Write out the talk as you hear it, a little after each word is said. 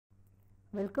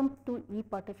Welcome to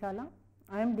e-Pathashala.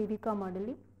 I am Devika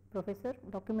Madali, Professor,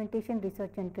 Documentation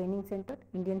Research and Training Center,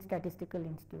 Indian Statistical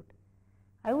Institute.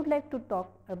 I would like to talk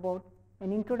about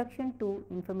an introduction to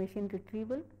information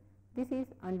retrieval. This is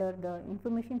under the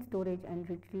Information Storage and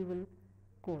Retrieval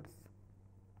course.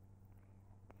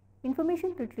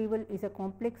 Information retrieval is a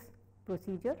complex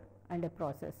procedure and a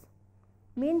process,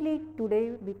 mainly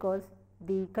today because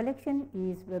the collection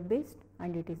is web-based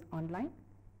and it is online.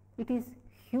 It is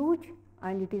huge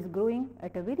and it is growing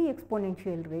at a very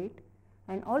exponential rate,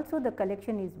 and also the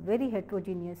collection is very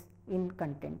heterogeneous in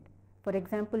content. For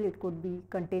example, it could be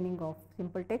containing of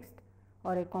simple text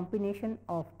or a combination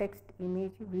of text,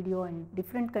 image, video and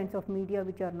different kinds of media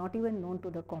which are not even known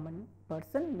to the common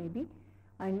person maybe,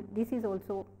 and this is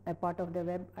also a part of the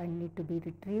web and need to be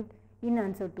retrieved in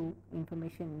answer to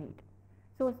information need.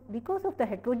 So, because of the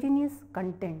heterogeneous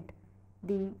content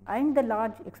and the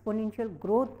large exponential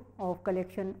growth of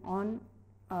collection on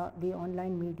the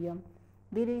online medium,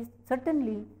 there is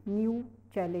certainly new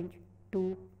challenge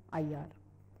to IR.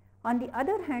 On the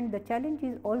other hand, the challenge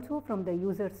is also from the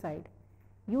user side.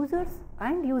 Users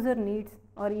and user needs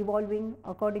are evolving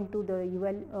according to the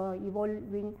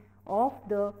evolving of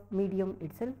the medium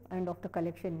itself and of the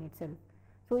collection itself.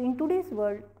 So, in today's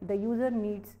world, the user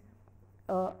needs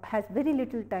has very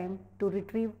little time to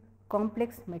retrieve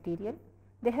complex material.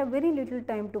 They have very little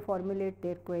time to formulate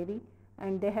their query,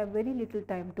 and they have very little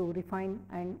time to refine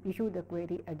and issue the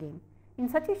query again. In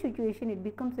such a situation, it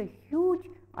becomes a huge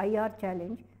IR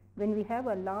challenge when we have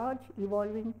a large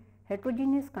evolving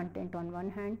heterogeneous content on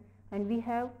one hand, and we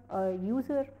have a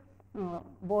user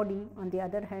body on the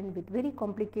other hand with very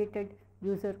complicated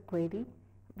user query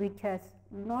which has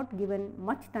not given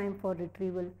much time for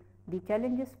retrieval. The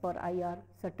challenges for IR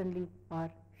certainly are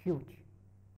huge.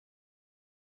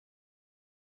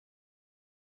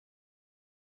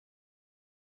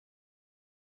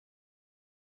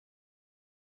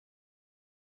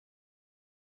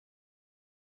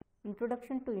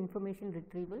 Introduction to information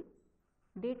retrieval.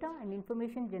 Data and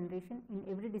information generation in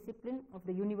every discipline of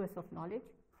the universe of knowledge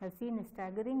have seen a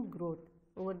staggering growth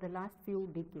over the last few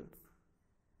decades.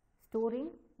 Storing,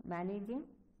 managing,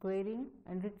 querying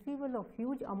and retrieval of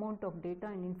huge amount of data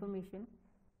and information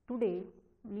today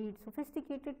need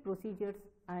sophisticated procedures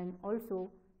and also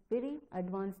very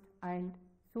advanced and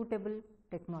suitable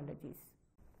technologies.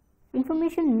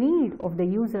 Information need of the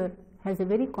user has a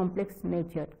very complex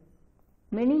nature.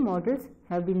 Many models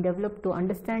have been developed to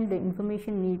understand the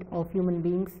information need of human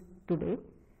beings today,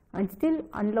 and still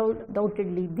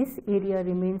undoubtedly this area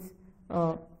remains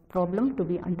a problem to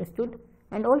be understood,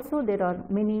 and also there are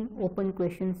many open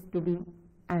questions to be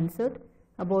answered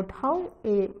about how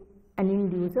an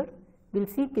end user will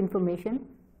seek information,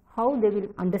 how they will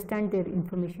understand their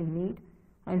information need,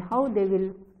 and how they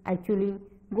will actually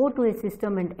go to a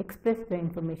system and express the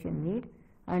information need,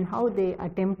 and how they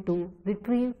attempt to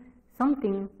retrieve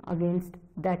something against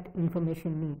that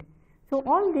information need. So,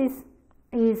 all this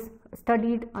is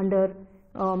studied under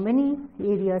many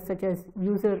areas such as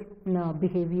user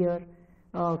behavior,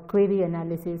 query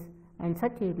analysis and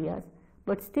such areas,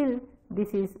 but still this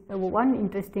is one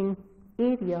interesting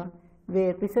area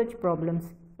where research problems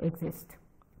exist.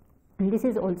 And this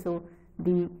is also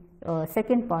the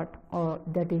second part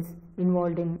that is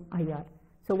involved in IR.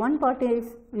 So, one part is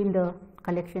in the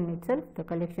collection itself. The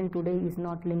collection today is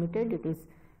not limited, it is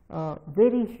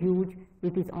very huge,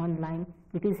 it is online,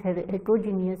 it is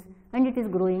heterogeneous and it is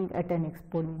growing at an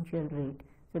exponential rate.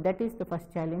 So, that is the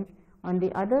first challenge. On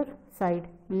the other side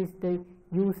is the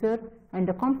user and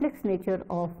the complex nature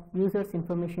of users'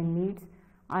 information needs,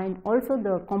 and also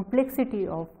the complexity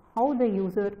of how the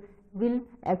user will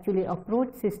actually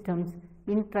approach systems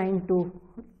in trying to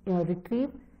retrieve,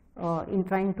 in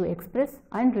trying to express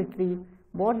and retrieve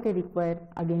what they require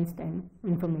against an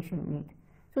information need.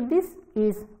 So, this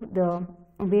is the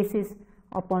basis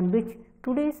upon which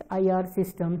today's IR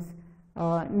systems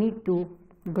need to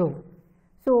grow.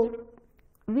 So,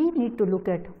 we need to look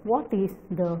at what is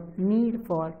the need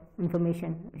for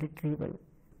information retrieval.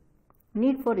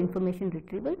 Need for information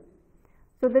retrieval.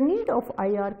 So, the need of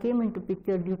IR came into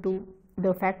picture due to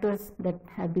the factors that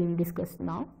have been discussed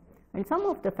now, and some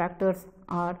of the factors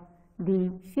are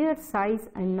the sheer size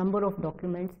and number of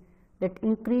documents that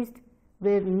increased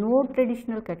where no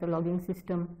traditional cataloging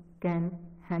system can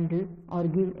handle or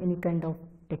give any kind of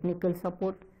technical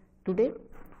support today,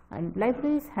 and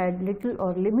libraries had little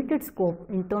or limited scope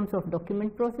in terms of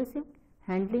document processing,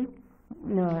 handling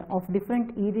of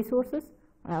different e-resources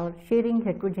or sharing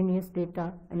heterogeneous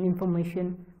data and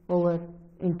information over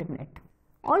internet.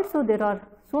 Also, there are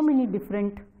so many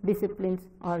different disciplines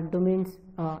or domains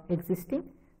existing.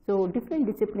 So different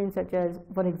disciplines such as,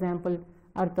 for example,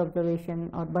 earth observation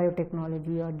or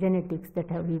biotechnology or genetics that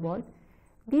have evolved,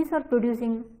 these are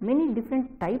producing many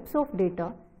different types of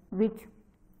data which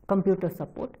computers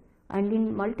support and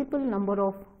in multiple number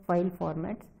of file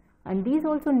formats, and these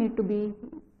also need to be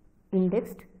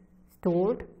indexed,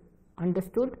 stored,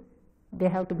 understood. They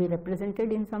have to be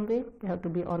represented in some way, they have to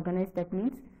be organized, that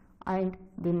means, and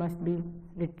they must be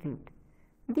retrieved.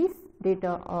 These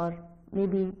data are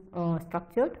maybe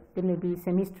structured, they may be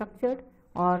semi-structured,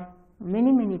 or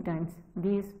many times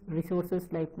these resources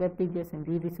like web pages and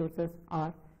e-resources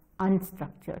are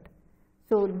unstructured.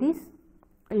 So this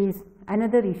is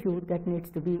another issue that needs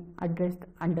to be addressed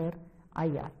under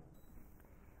IR.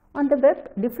 On the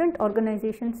web, different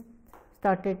organizations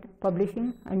started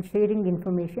publishing and sharing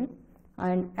information,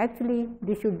 and actually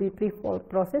this should be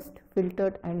pre-processed,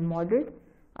 filtered and modeled,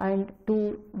 and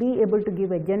to be able to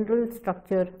give a general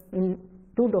structure in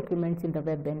two documents in the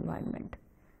web environment.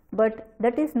 But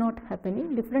that is not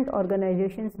happening. Different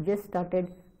organizations just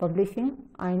started publishing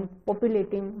and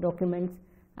populating documents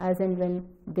as and when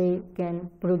they can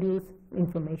produce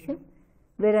information,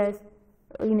 whereas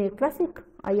in a classic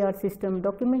IR system,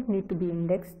 documents need to be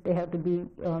indexed, they have to be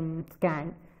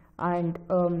scanned, and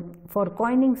for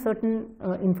coining certain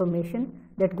information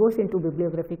that goes into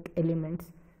bibliographic elements.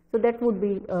 So that would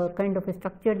be a kind of a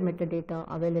structured metadata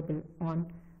available on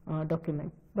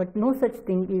document, but no such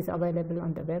thing is available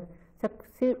on the web.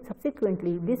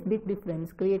 Subsequently, this big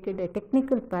difference created a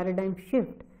technical paradigm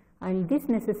shift, and this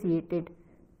necessitated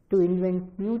to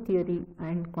invent new theory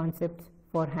and concepts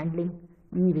for handling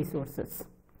e-resources,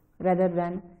 rather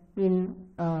than in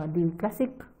the classic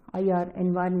IR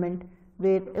environment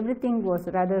where everything was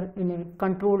rather in a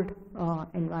controlled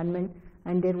environment,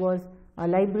 and there was a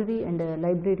library and a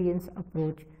librarian's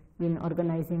approach in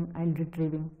organizing and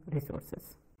retrieving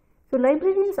resources. So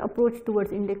librarian's approach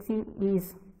towards indexing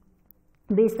is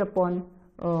based upon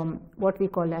what we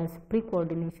call as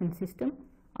pre-coordination system,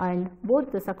 and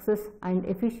both the success and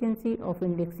efficiency of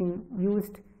indexing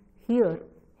used here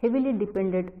heavily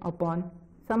depended upon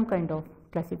some kind of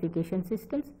classification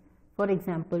systems, for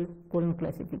example colon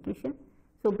classification.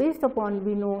 So based upon,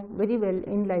 we know very well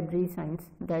in library science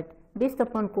that based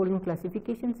upon colon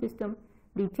classification system,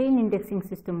 the chain indexing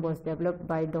system was developed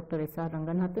by Dr. S.R.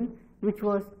 Ranganathan, which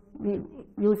was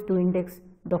used to index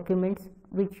documents,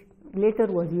 which later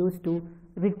was used to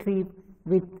retrieve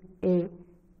with a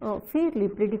fairly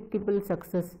predictable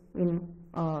success in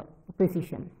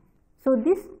precision. So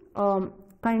this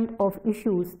kind of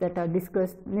issues that are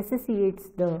discussed necessitates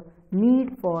the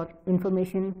need for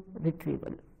information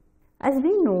retrieval. As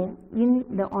we know, in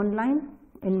the online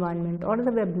environment or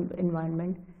the web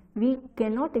environment, we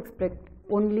cannot expect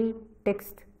only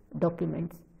text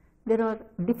documents. There are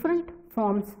different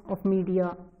forms of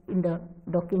media in the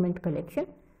document collection,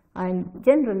 and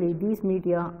generally these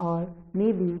media are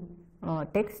maybe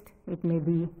text, it may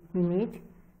be image,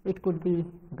 it could be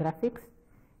graphics,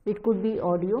 it could be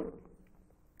audio,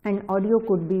 and audio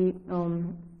could be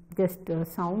just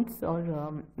sounds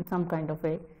or some kind of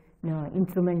a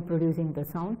instrument producing the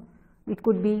sound. It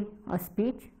could be a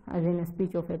speech, as in a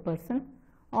speech of a person,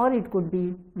 or it could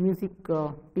be music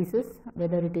pieces,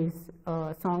 whether it is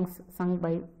songs sung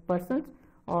by persons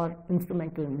or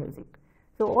instrumental music.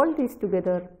 So all these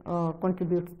together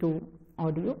contributes to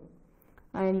audio,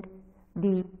 and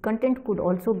the content could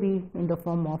also be in the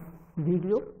form of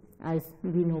video, as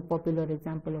we know popular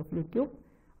example of YouTube,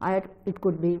 or it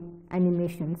could be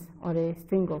animations or a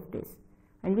string of this.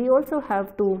 And we also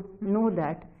have to know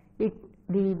that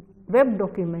the web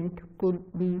document could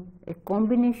be a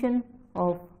combination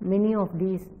of many of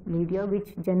these media,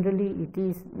 which generally it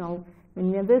is now.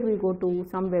 Whenever we go to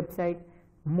some website,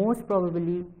 most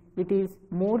probably it is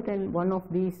more than one of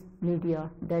these media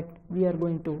that we are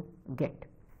going to get.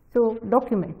 So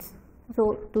documents.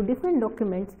 So to different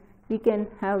documents, we can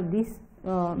have these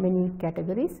many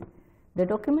categories. The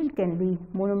document can be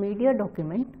monomedia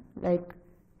document, like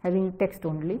having text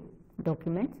only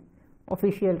documents,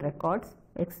 official records,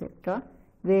 etc.,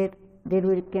 where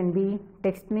there can be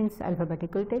text means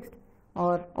alphabetical text,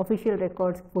 or official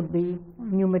records could be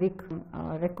numeric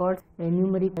records, a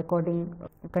numeric recording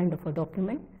kind of a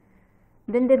document.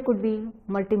 Then there could be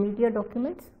multimedia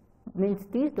documents, means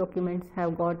these documents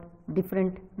have got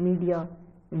different media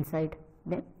inside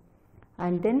them.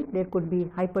 And then there could be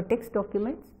hypertext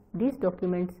documents. These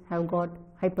documents have got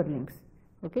hyperlinks.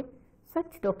 Okay.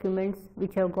 Such documents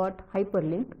which have got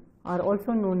hyperlink are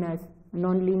also known as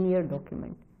nonlinear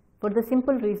document, for the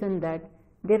simple reason that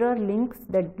there are links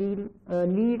that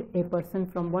lead a person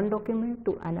from one document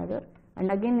to another, and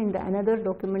again in the another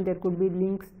document there could be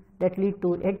links that lead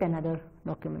to yet another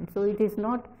document. So it is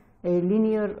not a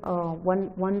linear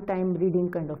one time reading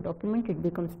kind of document. It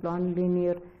becomes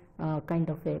non-linear kind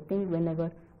of a thing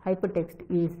whenever hypertext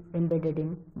is embedded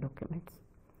in documents.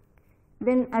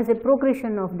 Then as a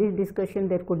progression of this discussion,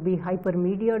 there could be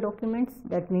hypermedia documents.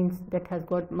 That means that has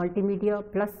got multimedia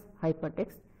plus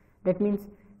hypertext. That means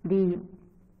the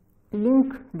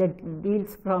link that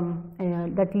leads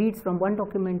from one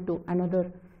document to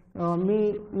another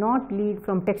may not lead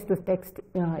from text to text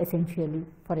essentially.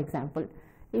 For example,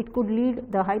 it could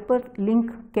lead, the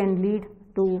hyperlink can lead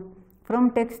to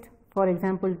from text, for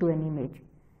example, to an image.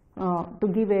 To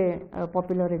give a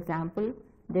popular example,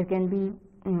 there can be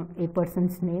a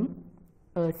person's name,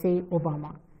 say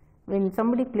Obama. When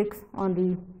somebody clicks on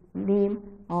the name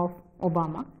of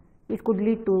Obama, it could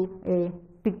lead to a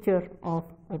picture of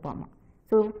Obama.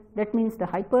 So that means the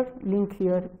hyperlink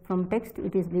here from text,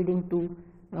 it is leading to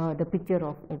the picture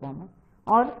of Obama.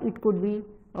 Or it could be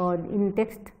in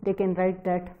text, they can write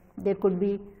that there could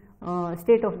be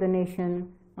state of the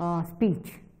nation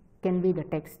speech can be the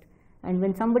text. And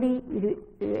when somebody,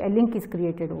 a link is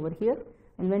created over here,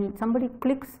 and when somebody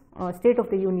clicks state of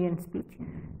the union speech,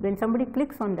 when somebody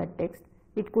clicks on that text,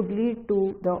 it could lead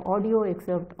to the audio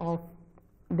excerpt of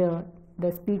the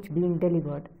speech being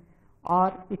delivered,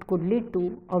 or it could lead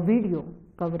to a video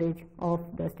coverage of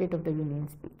the state of the union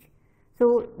speech.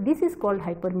 So this is called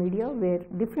hypermedia, where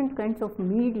different kinds of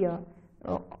media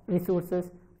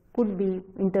resources could be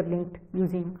interlinked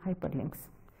using hyperlinks.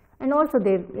 And also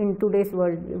there, in today's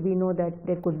world, we know that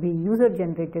there could be user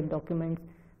generated documents,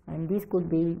 and these could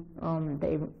be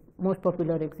the most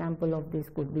popular example of this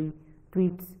could be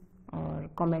tweets or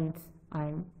comments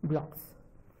and blogs.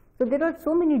 So there are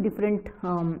so many different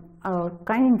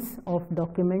kinds of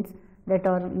documents that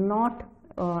are not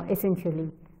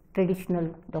essentially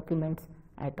traditional documents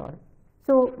at all.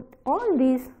 So all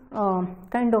these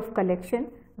kind of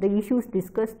collection, the issues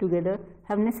discussed together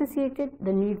have necessitated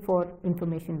the need for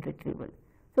information retrieval.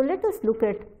 So let us look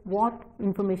at what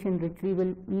information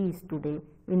retrieval is today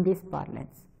in this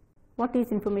parlance. What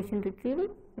is information retrieval?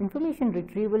 Information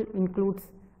retrieval includes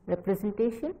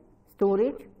representation,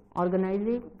 storage,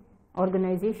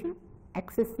 organization,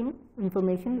 accessing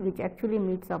information which actually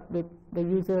meets up with the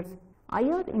users.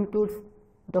 IR includes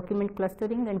document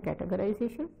clustering and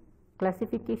categorization,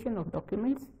 classification of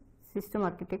documents, system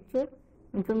architecture,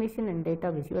 information and data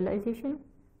visualization,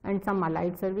 and some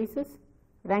allied services,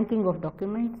 ranking of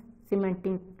documents,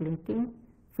 semantic linking,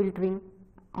 filtering,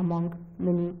 among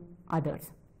many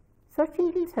others. Search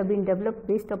engines have been developed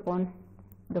based upon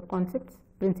the concepts,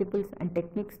 principles and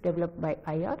techniques developed by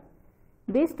IR.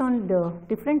 Based on the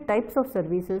different types of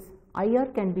services, IR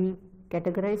can be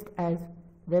categorized as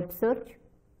web search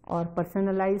or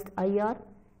personalized IR,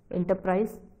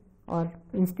 enterprise or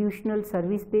institutional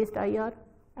service based IR,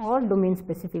 or domain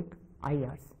specific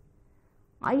IRs.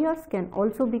 IRs can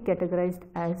also be categorized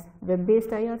as web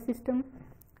based IR system,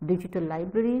 digital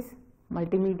libraries,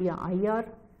 multimedia IR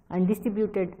and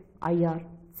distributed IR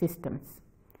systems,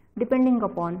 depending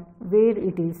upon where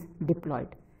it is deployed.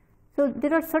 So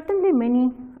there are certainly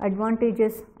many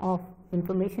advantages of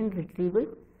information retrieval,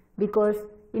 because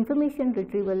information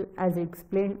retrieval, as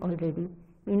explained already,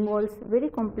 involves very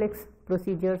complex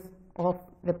procedures of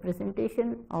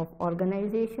representation, of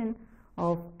organization,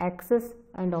 of access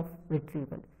and of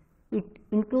retrieval. It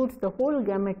includes the whole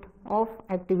gamut of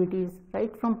activities,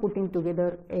 right from putting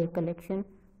together a collection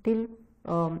till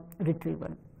retrieval.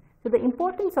 So the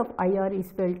importance of IR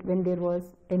is felt when there was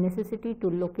a necessity to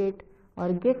locate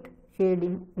or get shared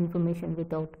information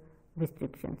without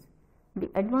restrictions. The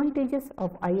advantages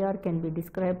of IR can be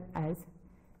described as: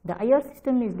 the IR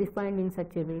system is defined in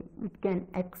such a way it can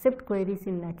accept queries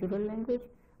in natural language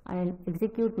and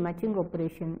execute matching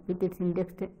operation with its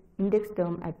index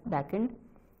term at backend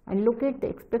and locate the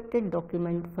expected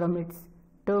document from its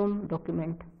term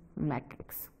document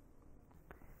matrix.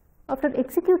 After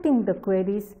executing the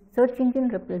queries, search engine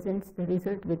represents the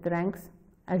result with ranks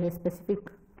as a specific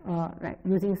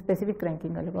using specific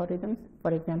ranking algorithms,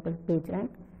 for example PageRank.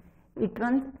 It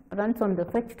runs on the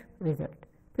fetched result.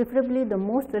 Preferably the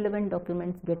most relevant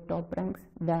documents get top ranks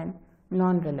than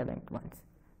non-relevant ones.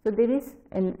 So there is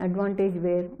an advantage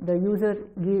where the user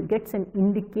gets an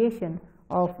indication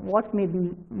of what may be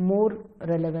more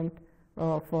relevant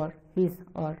for his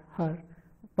or her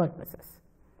purposes.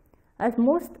 As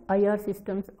most IR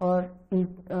systems or in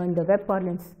the web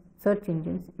parlance search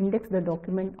engines index the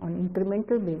document on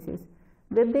incremental basis,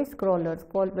 web-based crawlers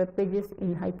call web pages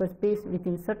in hyperspace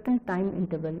within certain time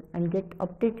interval and get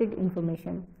updated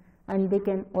information, and they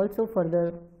can also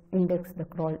further index the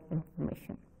crawl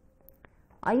information.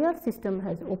 IR system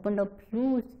has opened up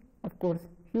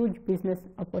huge business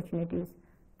opportunities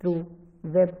through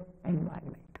web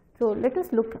environment. So let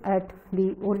us look at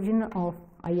the origin of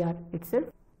IR itself.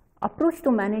 Approach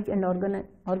to manage and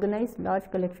organize large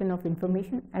collection of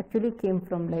information actually came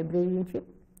from librarianship.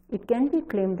 It can be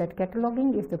claimed that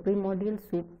cataloging is the primordial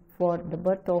soup for the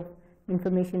birth of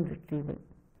information retrieval.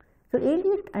 So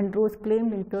Eliot and Rose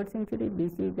claimed in 3rd century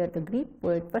BC that the Greek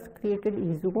poet first created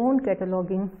his own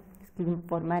cataloging scheme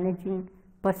for managing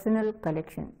personal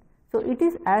collection. So it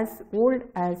is as old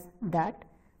as that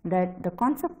the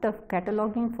concept of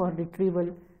cataloging for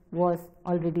retrieval was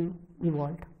already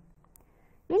evolved.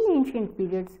 In ancient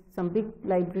periods, some big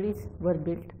libraries were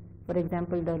built. For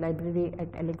example, the library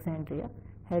at Alexandria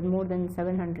had more than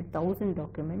 700,000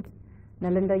 documents.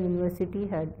 Nalanda University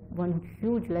had one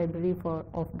huge library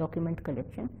of document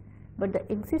collection, but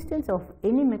the existence of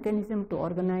any mechanism to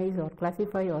organize or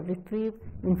classify or retrieve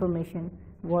information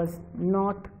was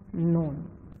not known.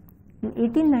 In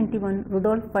 1891,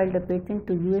 Rudolph filed a patent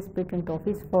to US Patent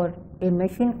Office for a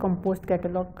machine composed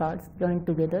catalog cards joined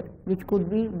together, which could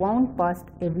be wound past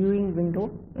a viewing window,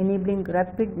 enabling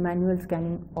rapid manual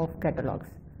scanning of catalogs.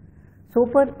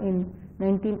 Soper in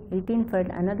 1918 filed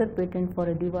another patent for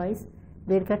a device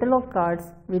where catalog cards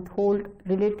with hold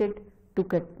related to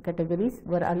categories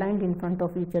were aligned in front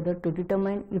of each other to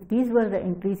determine if these were the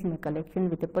entries in a collection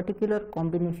with a particular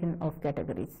combination of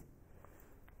categories.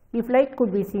 If light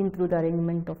could be seen through the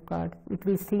arrangement of cards, it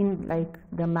will seem like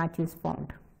the match is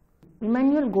found.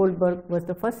 Emanuel Goldberg was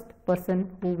the first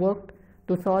person who worked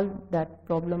to solve that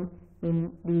problem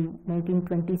in the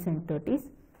 1920s and 30s.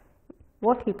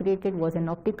 What he created was an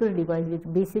optical device which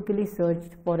basically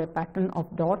searched for a pattern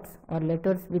of dots or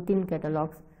letters within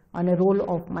catalogs on a roll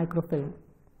of microfilm.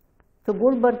 So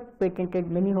Goldberg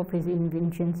patented many of his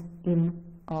inventions in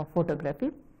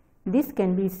photography. This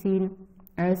can be seen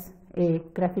as a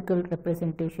graphical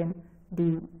representation,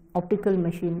 the optical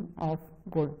machine of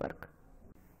Goldberg.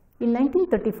 In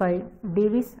 1935,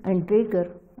 Davis and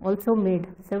Draeger also made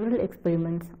several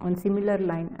experiments on similar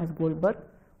line as Goldberg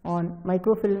on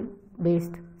microfilm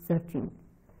based searching,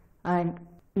 and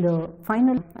the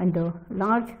final and the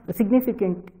large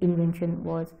significant invention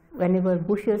was Vannevar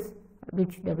Bush's,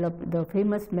 which developed the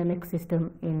famous MEMEC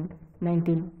system in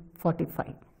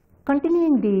 1945.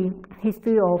 Continuing the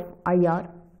history of IR,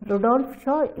 Rudolph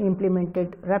Shaw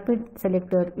implemented Rapid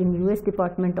Selector in US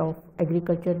Department of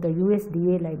Agriculture, the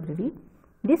USDA library.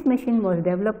 This machine was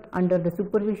developed under the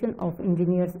supervision of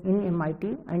engineers in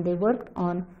MIT, and they worked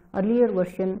on earlier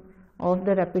version of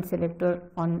the Rapid Selector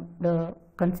on the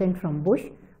consent from Bush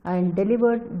and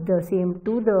delivered the same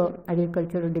to the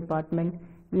Agricultural Department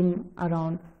in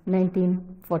around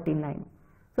 1949.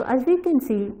 So as we can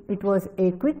see, it was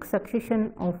a quick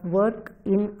succession of work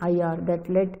in IR that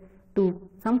led to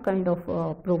some kind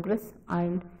of progress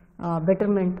and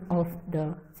betterment of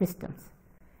the systems.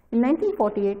 In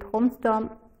 1948, Holmstrom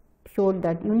showed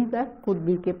that UNIVAC could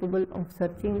be capable of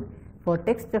searching for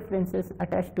text references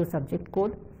attached to subject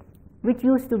code, which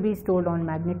used to be stored on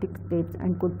magnetic tapes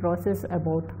and could process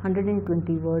about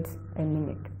 120 words a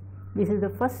minute. This is the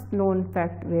first known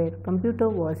fact where computer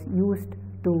was used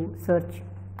to search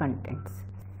contents.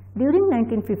 During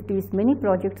 1950s, many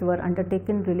projects were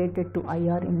undertaken related to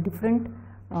IR in different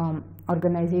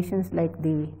organizations like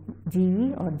the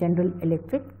GE or General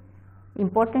Electric.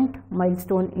 Important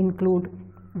milestones include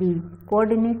the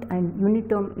coordinate and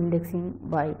uniterm indexing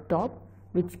by TOP,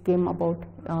 which came about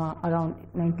around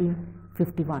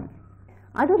 1951.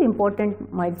 Other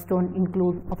important milestones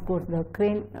include, of course, the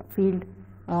Crane Field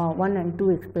 1 and 2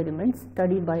 experiments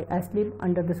studied by ASLIB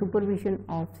under the supervision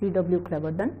of C.W.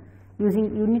 Cleverdon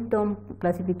using unit term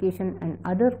classification and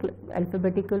other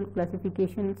alphabetical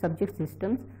classification subject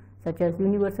systems such as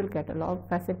universal catalog,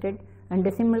 faceted and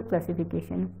decimal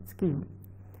classification scheme.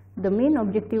 The main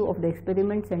objective of the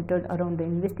experiment centered around the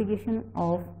investigation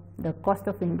of the cost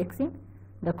of indexing,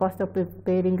 the cost of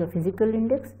preparing a physical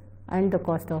index, and the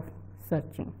cost of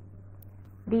searching.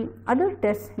 The other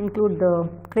tests include the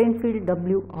Cranefield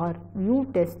W or U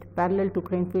test parallel to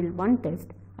Cranefield 1 test,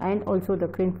 and also the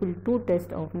Cranefield 2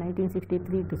 test of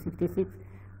 1963 to 66,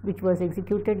 which was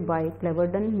executed by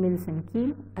Cleverdon, Mills and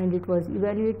Keel, and it was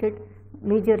evaluated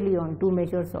majorly on two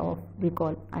measures of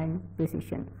recall and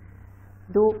precision,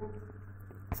 though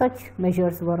such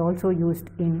measures were also used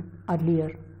in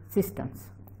earlier systems.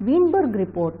 Weinberg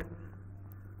report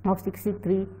of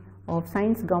 63 of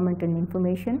Science, Government and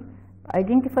Information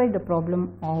identified the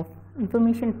problem of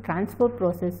information transfer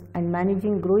process and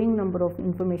managing growing number of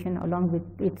information along with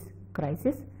its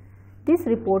crisis. This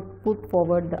report put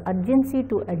forward the urgency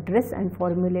to address and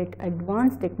formulate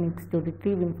advanced techniques to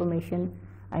retrieve information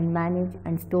and manage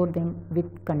and store them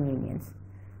with convenience.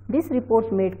 This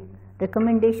report made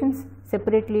recommendations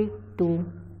separately to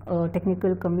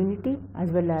technical community as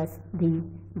well as the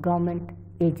government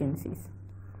agencies.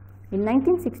 In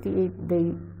 1968,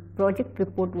 the project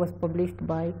report was published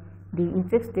by the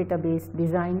Intex database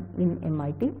design in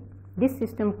MIT. This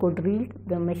system could read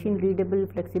the machine readable,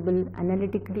 flexible,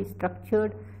 analytically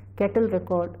structured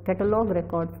catalog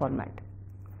record format.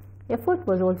 Effort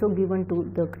was also given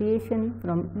to the creation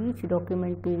from each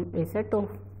document to a set of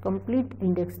complete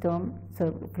index term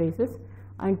phrases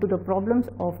and to the problems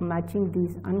of matching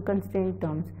these unconstrained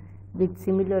terms with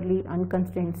similarly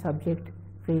unconstrained subject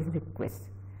phrase requests.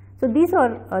 So, these are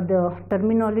the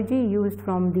terminology used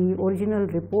from the original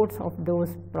reports of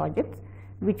those projects,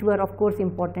 which were of course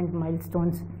important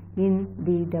milestones in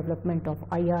the development of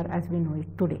IR as we know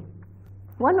it today.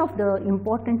 One of the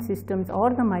important systems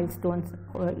or the milestones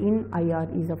in IR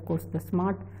is of course the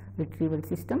SMART retrieval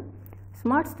system.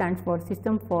 SMART stands for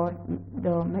System for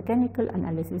the Mechanical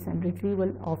Analysis and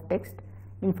Retrieval of Text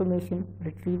Information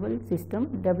Retrieval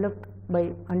System, developed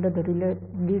by under the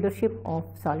leadership of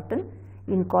Salton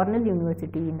in Cornell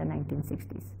University in the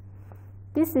 1960s.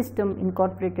 This system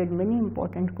incorporated many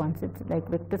important concepts like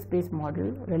vector space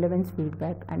model, relevance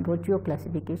feedback and Roccio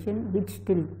classification, which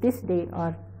till this day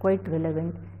are quite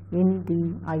relevant in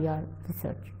the IR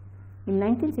research. In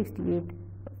 1968,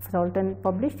 Salton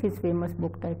published his famous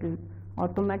book titled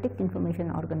Automatic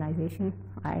Information Organization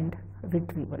and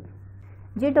Retrieval.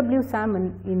 J.W.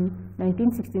 Salmon in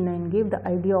 1969 gave the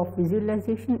idea of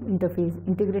visualization interface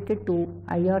integrated to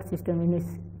IR system in his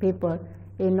paper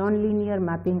A Nonlinear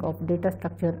Mapping of Data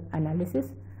Structure Analysis,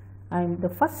 and the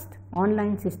first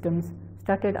online systems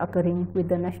started occurring with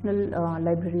the National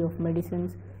Library of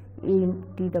Medicine's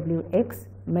AIM-TWX,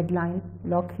 Medline,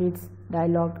 Lockheed's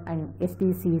Dialog and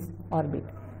SDC's Orbit.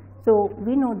 So,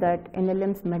 we know that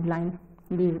NLM's Medline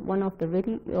is one of the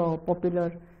very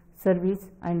popular service,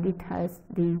 and it has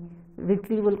the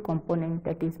retrieval component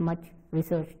that is much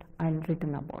researched and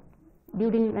written about.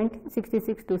 During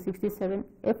 1966 to 67,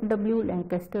 F.W.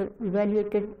 Lancaster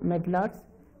evaluated MEDLARS,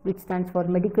 which stands for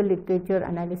Medical Literature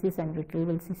Analysis and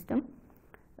Retrieval System.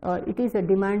 It is a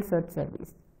demand search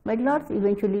service. MEDLARS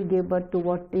eventually gave birth to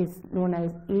what is known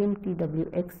as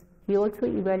AIM-TWX. He also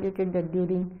evaluated that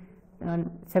during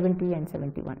 70 and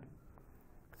 71.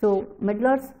 So,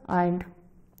 MEDLARS and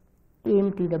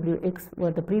AIM-TWX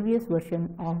were the previous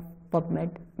version of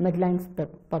PubMed, Medline's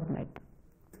PubMed.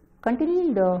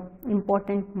 Continuing the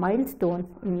important milestones,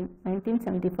 in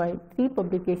 1975, 3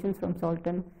 publications from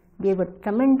Salton gave a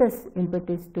tremendous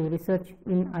impetus to research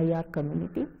in IR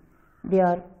community. They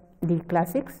are the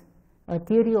classics, a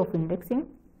theory of indexing,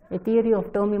 a theory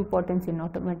of term importance in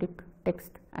automatic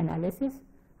text analysis,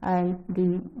 and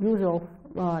the use of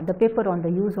the paper on the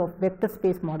use of vector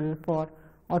space model for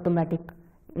automatic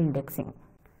indexing.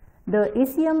 The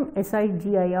ACM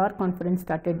SIGIR conference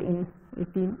started in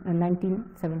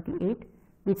 1978,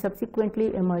 which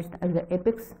subsequently emerged as the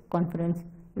apex conference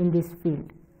in this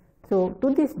field. So, to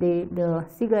this day, the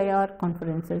SIGIR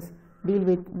conferences deal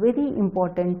with very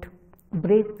important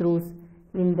breakthroughs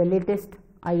in the latest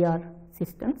IR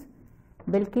systems.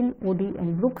 Belkin, Odie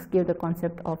and Brooks gave the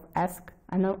concept of ASK,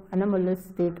 anomalous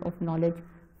state of knowledge,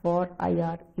 for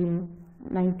IR in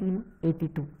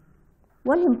 1982.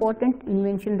 One important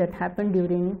invention that happened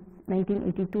during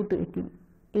 1982 to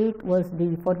 88 was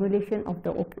the formulation of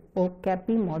the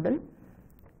OCAPI model.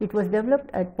 It was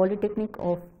developed at Polytechnic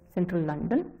of Central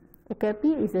London.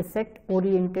 OCAPI is a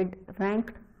set-oriented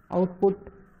ranked output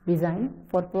design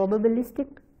for probabilistic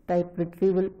type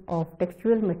retrieval of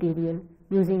textual material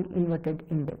using inverted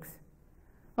index.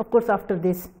 Of course, after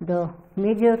this, the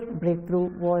major breakthrough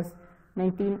was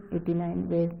 1989,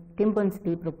 where Tim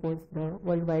Berners-Lee proposed the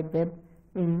World Wide Web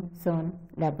in CERN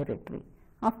laboratory.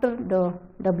 After the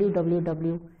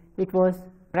WWW, it was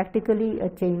practically a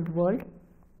changed world.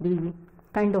 The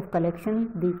kind of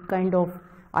collection, the kind of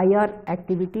IR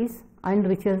activities and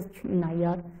research in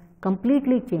IR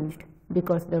completely changed,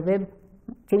 because the web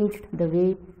changed the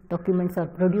way documents are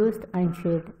produced and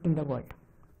shared in the world.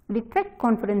 The TREC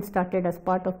conference started as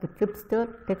part of the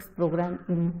TRIPSTER text program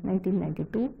in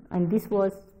 1992, and this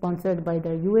was sponsored by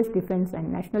the US Defense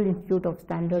and National Institute of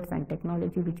Standards and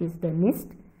Technology, which is the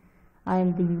NIST,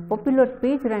 and the popular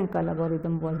PageRank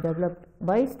algorithm was developed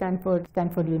by Stanford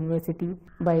University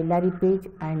by Larry Page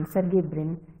and Sergey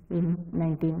Brin in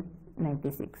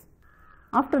 1996.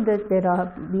 After that, there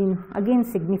have been again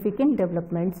significant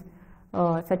developments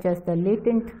such as the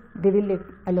latent derived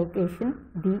allocation,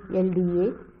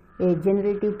 DLDA, a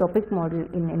generative topic model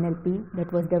in NLP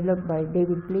that was developed by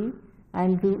David Lee,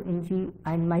 Andrew Ng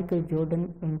and Michael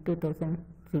Jordan in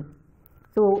 2003.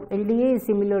 So, LDA is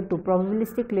similar to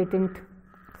probabilistic latent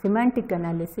semantic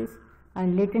analysis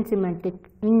and latent semantic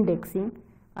indexing,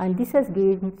 and this has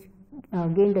gained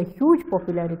a huge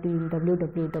popularity in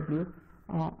WWW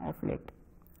of late.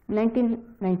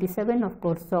 1997 of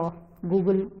course saw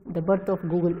the birth of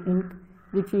Google Inc.,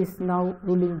 which is now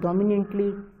ruling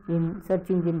dominantly in search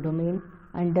engine domain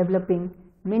and developing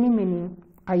many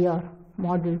IR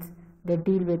models that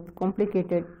deal with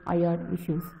complicated IR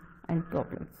issues and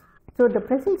problems. So, the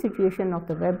present situation of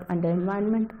the web and the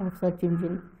environment of search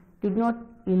engine did not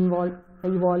evolve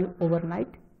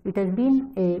overnight. It has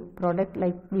been a product,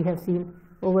 like we have seen,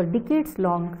 over decades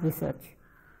long research.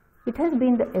 It has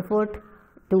been the effort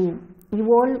to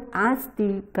evolve as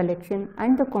the collection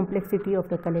and the complexity of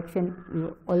the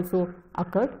collection also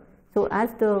occurred. So, as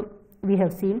we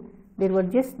have seen, there were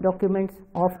just documents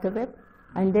of the web,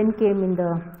 and then came in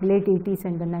the late 80s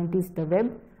and the 90s the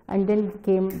web, and then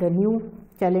came the new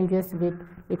challenges with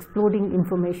exploding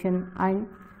information and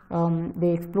the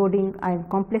exploding and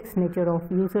complex nature of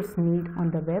users' need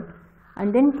on the web,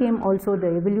 and then came also the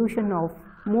evolution of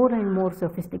more and more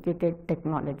sophisticated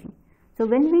technology. So,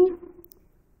 when we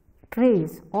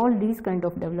trace all these kind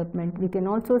of development, we can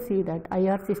also see that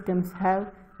IR systems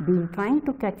have been trying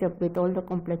to catch up with all the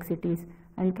complexities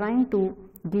and trying to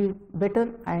give better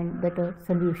and better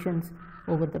solutions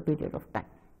over the period of time.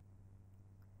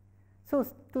 So,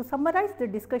 to summarize the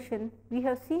discussion, we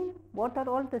have seen what are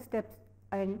all the steps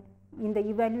and in the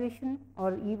evaluation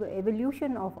or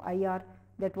evolution of IR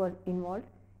that was involved.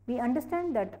 We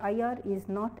understand that IR is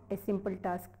not a simple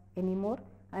task anymore,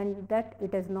 and that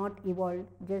it has not evolved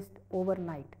just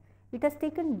overnight. It has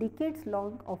taken decades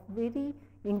long of very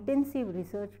intensive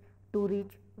research to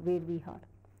reach where we are.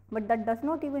 But that does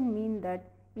not even mean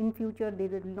that in future there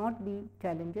will not be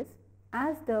challenges.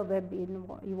 As the web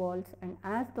evolves and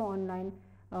as the online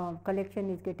collection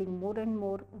is getting more and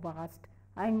more vast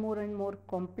and more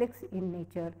complex in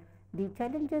nature, the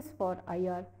challenges for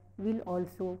IR will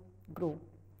also grow.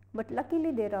 But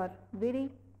luckily there are very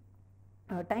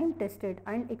time tested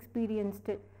and experienced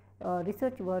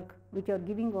research work which are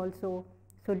giving also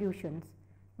solutions.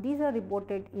 These are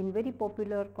reported in very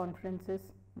popular conferences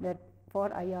that for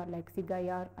IR like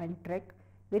SIG-IR and TREC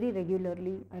very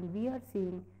regularly, and we are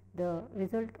seeing the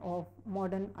result of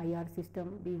modern IR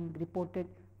system being reported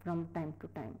from time to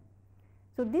time.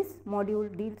 So, this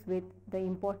module deals with the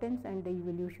importance and the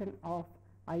evolution of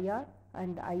IR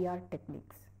and IR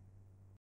techniques.